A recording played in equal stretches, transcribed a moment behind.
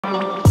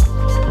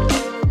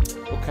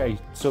Okay,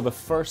 so the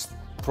first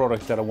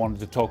product that I wanted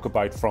to talk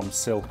about from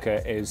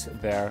Silca is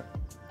their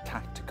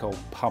tactical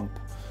pump.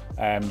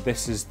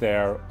 This is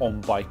their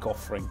on-bike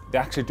offering. They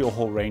actually do a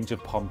whole range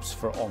of pumps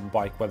for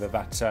on-bike, whether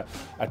that's a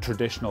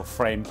traditional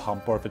frame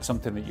pump, or if it's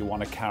something that you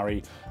want to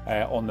carry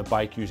on the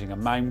bike using a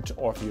mount,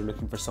 or if you're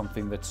looking for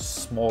something that's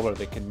smaller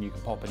you can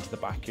pop into the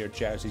back of your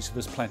jersey. So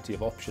there's plenty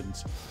of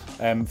options.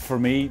 For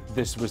me,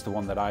 this was the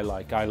one that I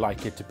like. I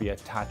like it to be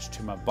attached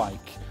to my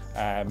bike.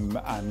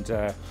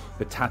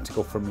 The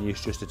tactical for me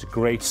is just, it's a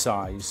great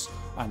size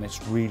and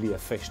it's really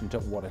efficient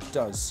at what it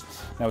does.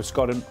 Now it's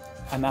got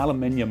an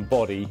aluminium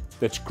body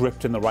that's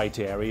gripped in the right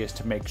areas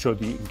to make sure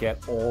that you can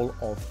get all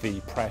of the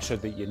pressure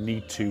that you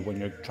need to when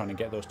you're trying to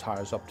get those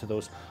tires up to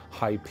those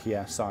high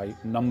PSI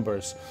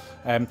numbers.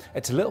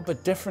 It's a little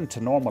bit different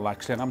to normal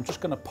actually, and I'm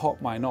just going to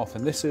pop mine off,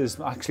 and this is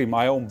actually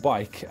my own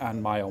bike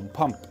and my own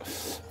pump.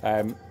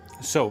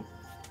 So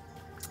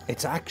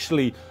it's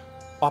actually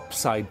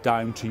upside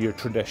down to your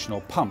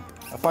traditional pump.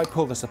 If I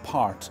pull this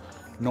apart,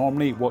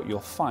 normally what you'll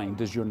find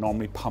is you're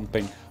normally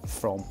pumping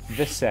from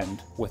this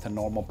end with a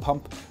normal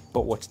pump,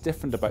 but what's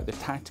different about the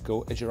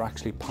tactical is you're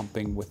actually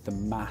pumping with the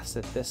mass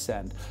at this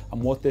end, and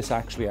what this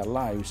actually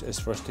allows is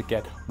for us to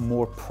get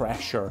more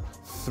pressure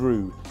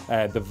through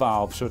the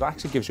valve, so it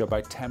actually gives you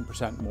about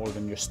 10% more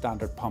than your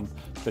standard pump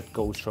that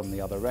goes from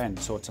the other end,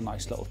 so it's a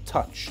nice little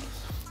touch.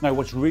 Now,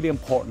 what's really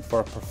important for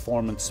a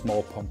performance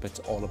small pump, it's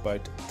all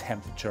about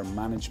temperature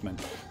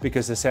management,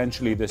 because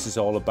essentially this is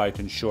all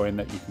about ensuring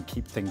that you can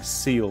keep things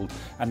sealed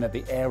and that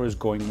the air is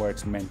going where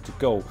it's meant to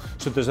go.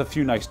 So there's a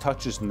few nice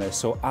touches in this.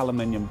 So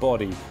aluminium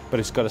body, but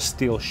it's got a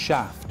steel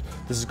shaft.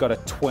 This has got a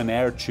twin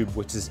air tube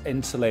which is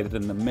insulated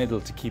in the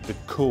middle to keep it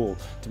cool,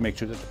 to make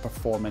sure that the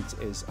performance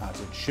is as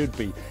it should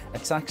be.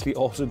 It's actually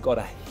also got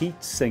a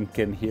heat sink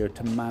in here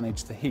to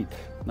manage the heat.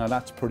 Now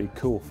that's pretty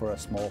cool for a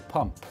small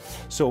pump.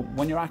 So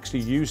when you're actually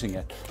using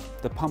it,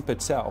 the pump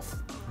itself,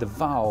 the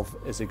valve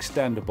is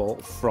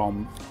extendable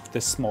from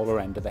the smaller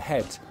end of the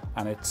head,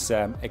 and it's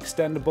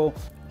extendable,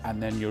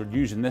 and then you're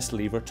using this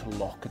lever to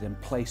lock it in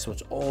place, so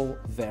it's all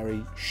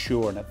very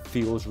sure and it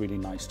feels really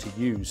nice to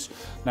use.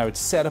 Now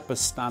it's set up as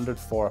standard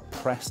for a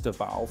Presta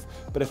valve,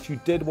 but if you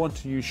did want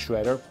to use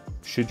shredder,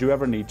 should you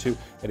ever need to,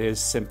 it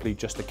is simply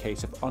just a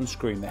case of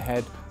unscrewing the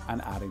head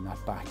and adding that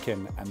back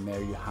in, and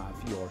there you have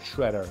your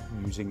shredder,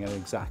 using it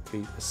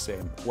exactly the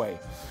same way.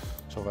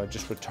 So if I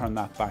just return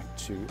that back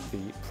to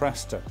the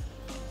Presta.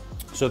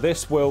 So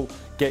this will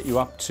get you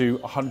up to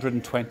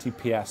 120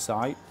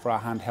 PSI for a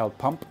handheld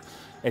pump.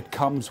 It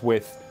comes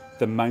with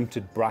the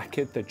mounted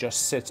bracket that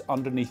just sits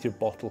underneath your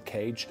bottle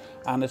cage,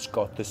 and it's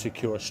got the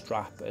secure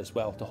strap as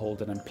well to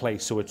hold it in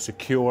place. So it's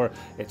secure,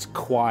 it's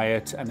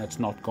quiet, and it's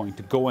not going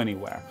to go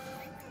anywhere.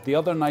 The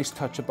other nice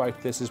touch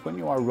about this is when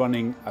you are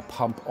running a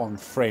pump on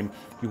frame,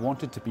 you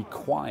want it to be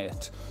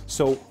quiet.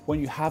 So when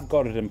you have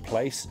got it in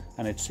place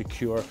and it's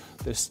secure,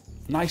 this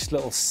nice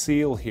little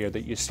seal here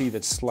that you see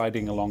that's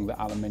sliding along the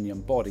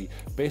aluminium body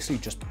basically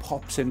just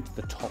pops into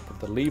the top of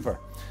the lever.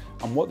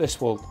 And what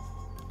this will,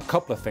 a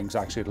couple of things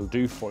actually it'll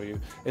do for you,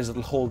 is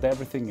it'll hold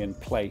everything in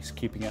place,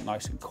 keeping it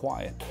nice and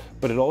quiet,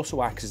 but it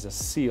also acts as a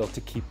seal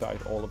to keep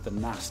out all of the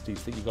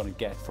nasties that you're going to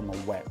get from a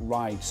wet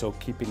ride, so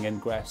keeping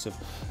ingress of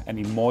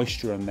any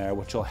moisture in there,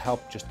 which will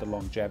help just the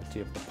longevity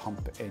of the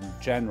pump in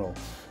general.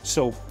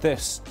 So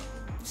this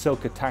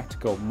Silca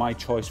Tattico, my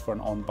choice for an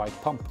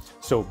on-bike pump.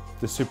 So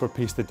the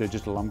SuperPista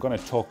Digital, I'm going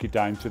to talk you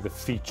down through the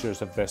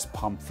features of this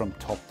pump from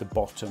top to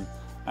bottom.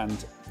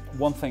 And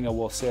one thing I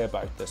will say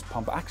about this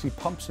pump, actually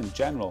pumps in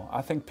general,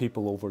 I think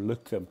people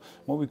overlook them.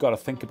 What we've got to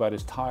think about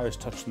is tires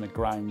touching the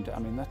ground. I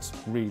mean, that's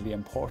really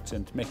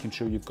important, making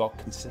sure you've got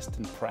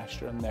consistent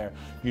pressure in there.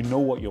 You know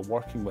what you're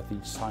working with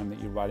each time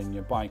that you're riding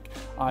your bike.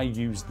 I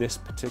use this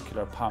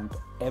particular pump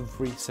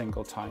every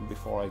single time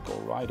before I go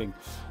riding.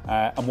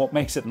 And what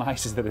makes it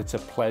nice is that it's a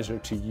pleasure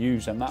to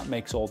use, and that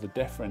makes all the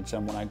difference.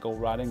 And when I go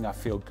riding, I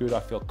feel good,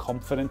 I feel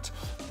confident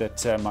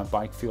that my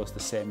bike feels the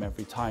same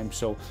every time.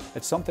 So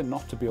it's something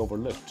not to be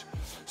overlooked.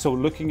 So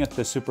looking at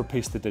the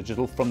SuperPista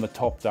Digital from the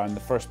top down, the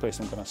first place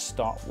I'm going to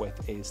start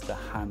with is the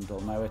handle.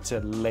 Now it's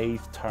a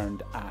lathe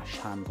turned ash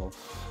handle,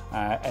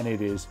 and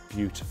it is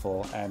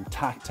beautiful and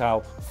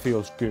tactile,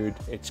 feels good,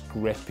 it's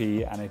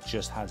grippy, and it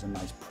just has a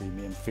nice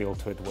premium feel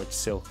to it, which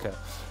Silca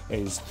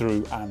is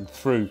through and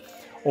through.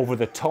 Over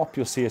the top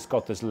you'll see it's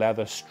got this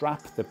leather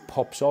strap that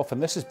pops off,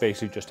 and this is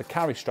basically just a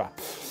carry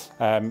strap.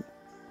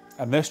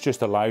 And this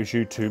just allows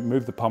you to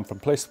move the pump from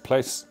place to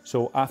place.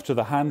 So after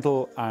the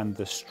handle and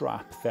the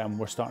strap, then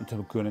we're starting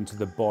to go into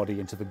the body,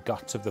 into the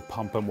guts of the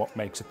pump and what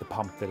makes it the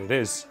pump that it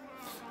is.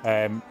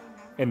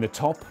 In the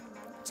top,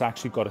 it's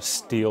actually got a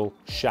steel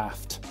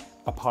shaft,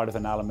 a part of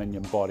an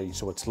aluminium body.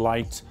 So it's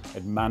light,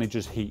 it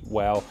manages heat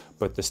well,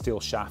 but the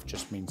steel shaft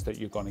just means that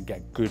you're going to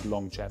get good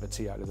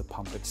longevity out of the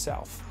pump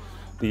itself.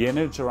 The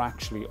innards are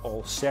actually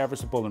all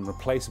serviceable and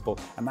replaceable,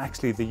 and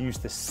actually they use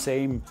the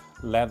same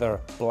leather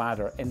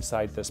bladder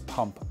inside this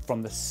pump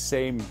from the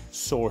same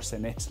source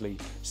in Italy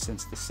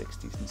since the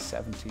 60s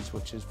and 70s,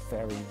 which is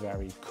very,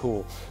 very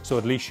cool. So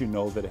at least you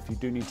know that if you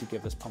do need to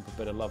give this pump a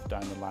bit of love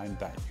down the line,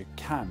 that you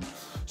can.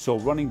 So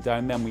running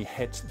down, then we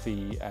hit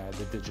the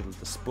digital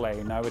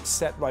display. Now it's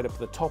set right up at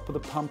the top of the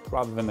pump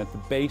rather than at the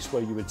base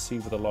where you would see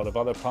with a lot of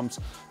other pumps.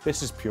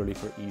 This is purely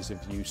for ease of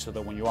use, so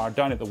that when you are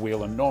down at the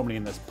wheel and normally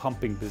in this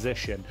pumping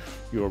position,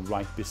 you're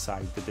right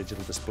beside the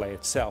digital display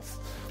itself.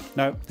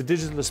 Now, the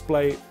digital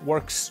display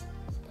works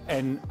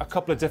in a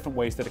couple of different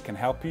ways that it can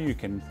help you. You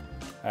can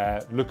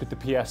look at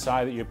the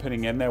PSI that you're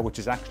putting in there, which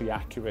is actually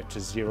accurate to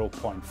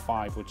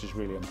 0.5, which is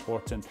really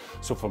important.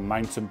 So for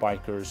mountain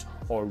bikers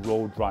or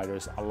road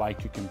riders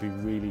alike, you can be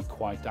really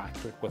quite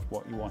accurate with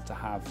what you want to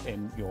have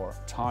in your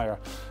tyre.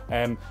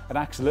 It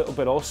acts a little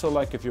bit also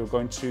like if you're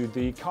going to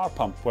the car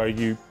pump, where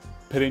you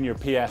put in your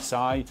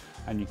PSI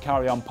and you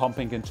carry on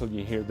pumping until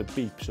you hear the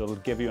beep. So it'll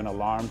give you an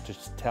alarm to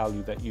tell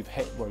you that you've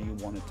hit where you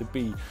want it to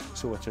be.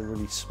 So it's a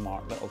really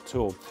smart little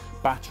tool.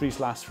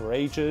 Batteries last for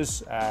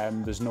ages.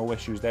 There's no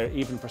issues there,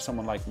 even for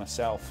someone like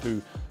myself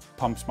who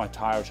pumps my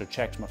tires or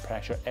checks my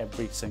pressure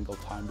every single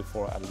time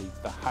before I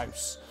leave the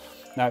house.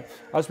 Now,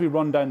 as we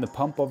run down the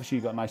pump, obviously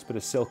you've got a nice bit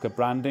of Silca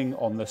branding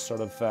on this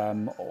sort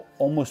of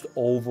almost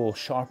oval,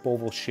 sharp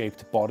oval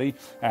shaped body.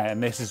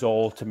 And this is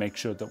all to make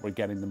sure that we're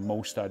getting the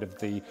most out of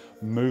the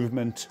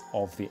movement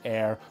of the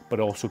air, but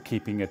also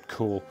keeping it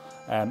cool.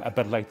 A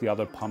bit like the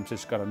other pumps,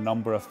 it's got a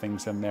number of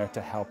things in there to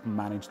help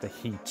manage the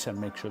heat and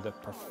make sure that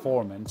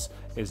performance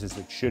is as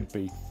it should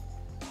be.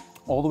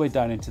 All the way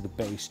down into the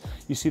base,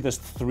 you see this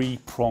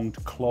three-pronged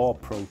claw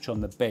approach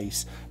on the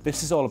base.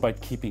 This is all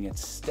about keeping it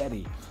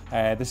steady.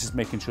 This is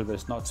making sure that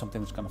it's not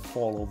something that's going to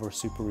fall over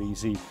super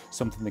easy,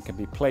 something that can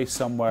be placed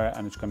somewhere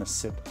and it's going to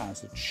sit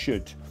as it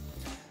should.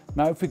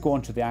 Now if we go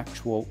on to the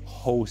actual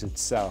hose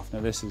itself, now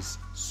this is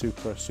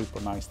super, super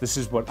nice. This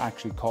is what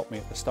actually caught me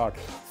at the start.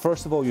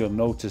 First of all, you'll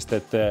notice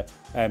that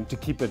to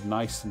keep it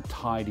nice and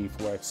tidy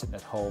for where it's sitting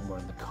at home or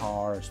in the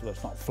car, so that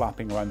it's not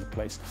flapping around the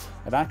place,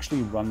 it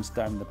actually runs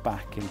down the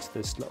back into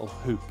this little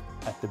hoop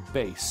at the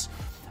base.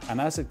 And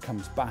as it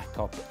comes back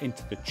up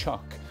into the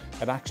chuck,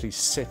 it actually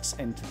sits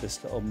into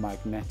this little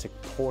magnetic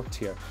port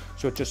here.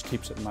 So it just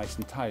keeps it nice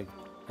and tight.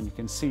 And you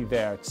can see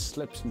there, it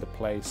slips into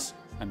place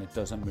and it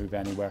doesn't move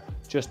anywhere.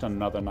 Just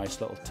another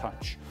nice little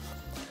touch.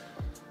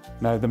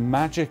 Now the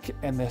magic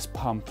in this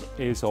pump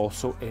is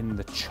also in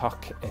the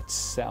chuck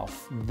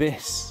itself.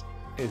 This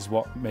is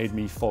what made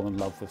me fall in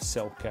love with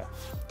Silca.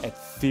 It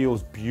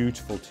feels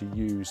beautiful to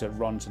use. It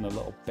runs in a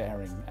little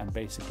bearing, and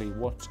basically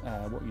what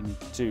you need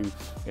to do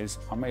is,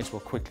 I may as well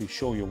quickly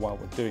show you while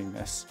we're doing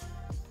this,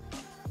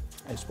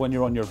 is when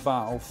you're on your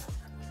valve,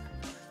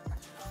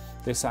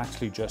 this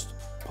actually just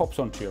pops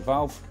onto your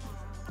valve,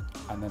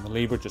 and then the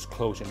lever just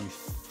closes and you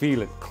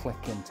feel it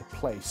click into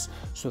place.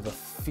 So the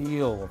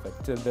feel of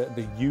it,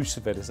 the use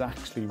of it is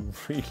actually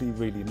really,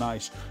 really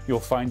nice. You'll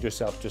find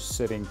yourself just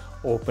sitting,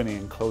 opening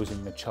and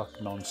closing the chuck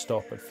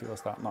non-stop. It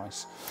feels that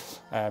nice.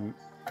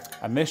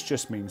 And this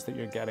just means that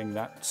you're getting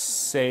that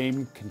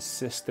same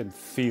consistent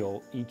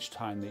feel each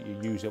time that you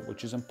use it,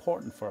 which is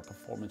important for a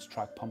performance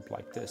track pump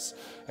like this,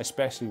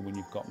 especially when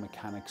you've got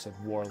mechanics at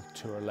World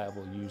Tour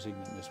level using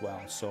them as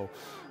well. So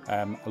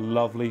a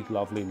lovely,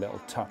 lovely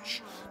little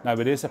touch. Now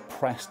it is a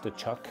press to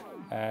chuck.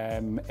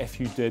 If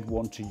you did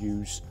want to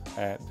use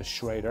the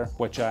shredder,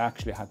 which I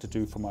actually had to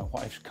do for my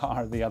wife's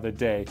car the other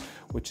day,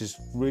 which is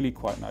really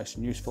quite nice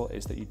and useful,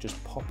 is that you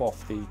just pop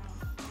off the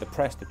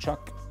press to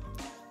chuck,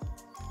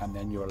 and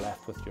then you're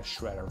left with your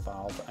shredder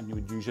valve, and you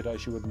would use it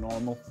as you would a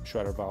normal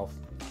shredder valve.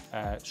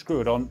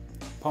 Screw it on,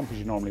 pump as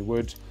you normally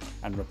would,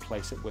 and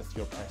replace it with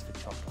your press to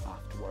chuck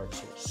afterwards.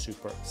 So it's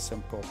super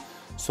simple.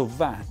 So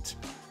that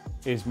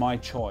is my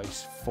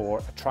choice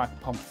for a track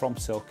pump from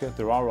Silca.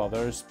 There are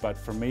others, but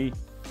for me,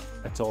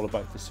 it's all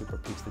about the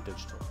SuperPista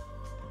Digital.